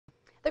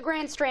The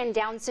Grand Strand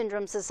Down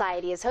Syndrome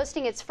Society is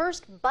hosting its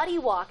first Buddy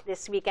Walk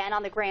this weekend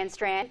on the Grand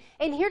Strand.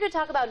 And here to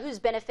talk about who's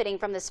benefiting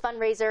from this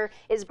fundraiser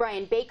is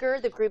Brian Baker,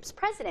 the group's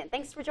president.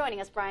 Thanks for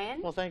joining us,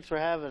 Brian. Well, thanks for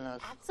having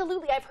us.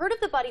 Absolutely. I've heard of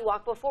the Buddy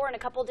Walk before in a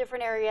couple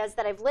different areas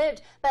that I've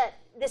lived, but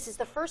this is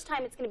the first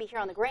time it's going to be here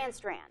on the Grand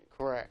Strand.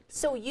 Correct.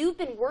 So you've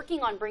been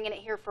working on bringing it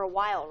here for a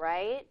while,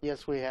 right?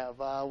 Yes, we have.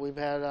 We've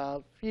had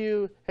a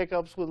few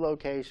hiccups with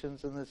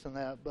locations and this and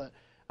that, but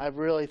I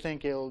really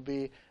think it will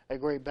be a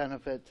great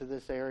benefit to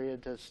this area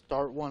to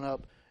start one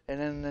up. And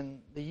then in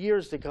the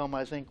years to come,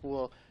 I think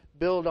we'll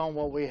build on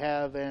what we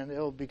have and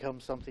it'll become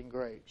something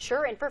great.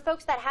 Sure. And for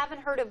folks that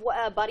haven't heard of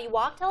Buddy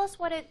Walk, tell us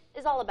what it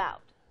is all about.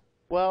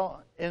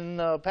 Well, in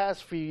the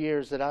past few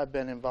years that I've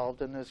been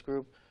involved in this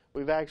group,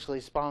 we've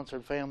actually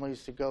sponsored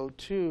families to go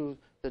to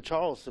the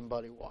Charleston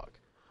Buddy Walk.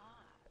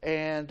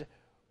 And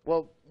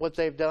what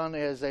they've done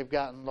is they've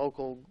gotten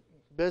local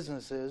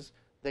businesses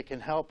that can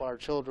help our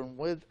children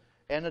with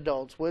and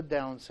adults with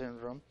Down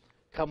syndrome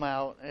come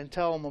out and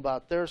tell them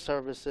about their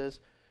services,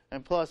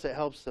 and plus it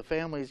helps the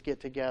families get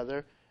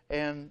together.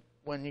 And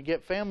when you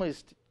get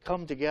families to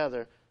come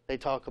together, they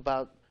talk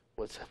about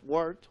what's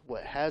worked,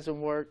 what hasn't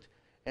worked,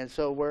 and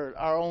so we're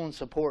our own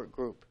support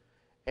group.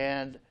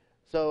 And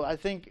so I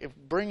think if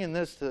bringing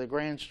this to the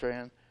Grand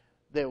Strand,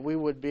 that we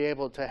would be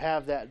able to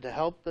have that to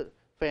help the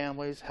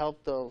families,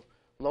 help the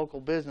local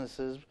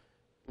businesses,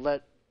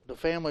 let the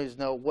families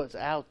know what's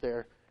out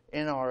there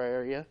in our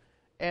area,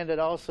 and it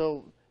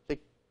also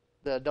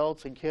the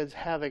adults and kids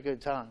have a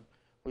good time.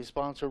 We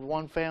sponsored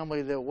one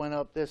family that went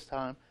up this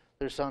time.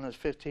 Their son is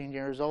 15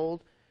 years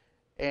old,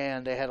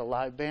 and they had a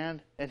live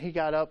band, and he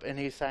got up and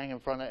he sang in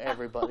front of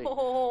everybody.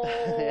 Oh.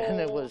 And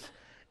it was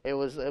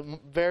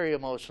very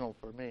emotional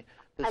for me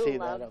to see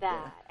that up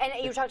there. And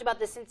you talked about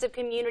the sense of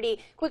community.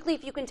 Quickly,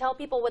 if you can tell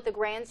people what the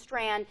Grand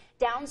Strand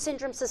Down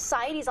Syndrome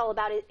Society is all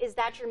about, is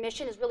that your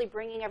mission, is really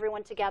bringing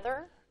everyone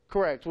together?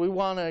 Correct. We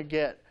want to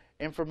get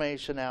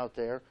information out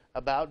there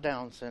about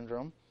Down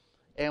syndrome,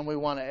 and we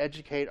want to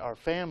educate our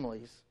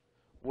families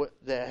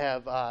that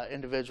have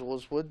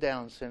individuals with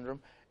Down syndrome,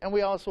 and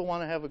we also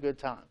want to have a good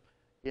time.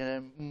 You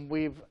know,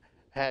 we've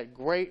had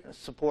great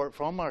support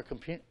from our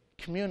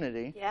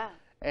community,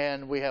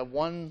 and we have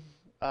one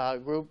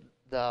group,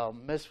 the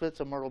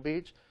Misfits of Myrtle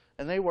Beach,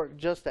 and they work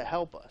just to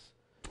help us.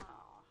 Aww.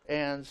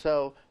 And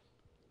so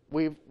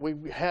we've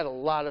had a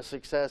lot of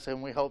success,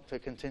 and we hope to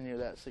continue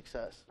that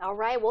success. All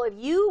right. Well, if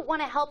you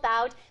want to help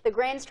out the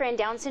Grand Strand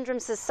Down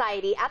Syndrome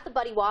Society at the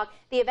Buddy Walk,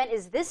 the event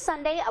is this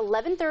Sunday,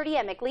 11:30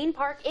 at McLean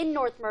Park in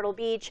North Myrtle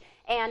Beach.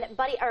 And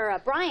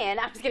Brian,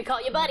 I was going to call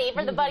you Buddy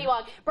for the Buddy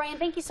Walk. Brian,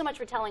 thank you so much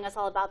for telling us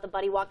all about the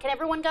Buddy Walk. Can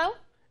everyone go?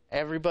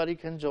 Everybody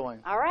can join.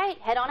 All right.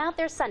 Head on out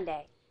there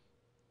Sunday.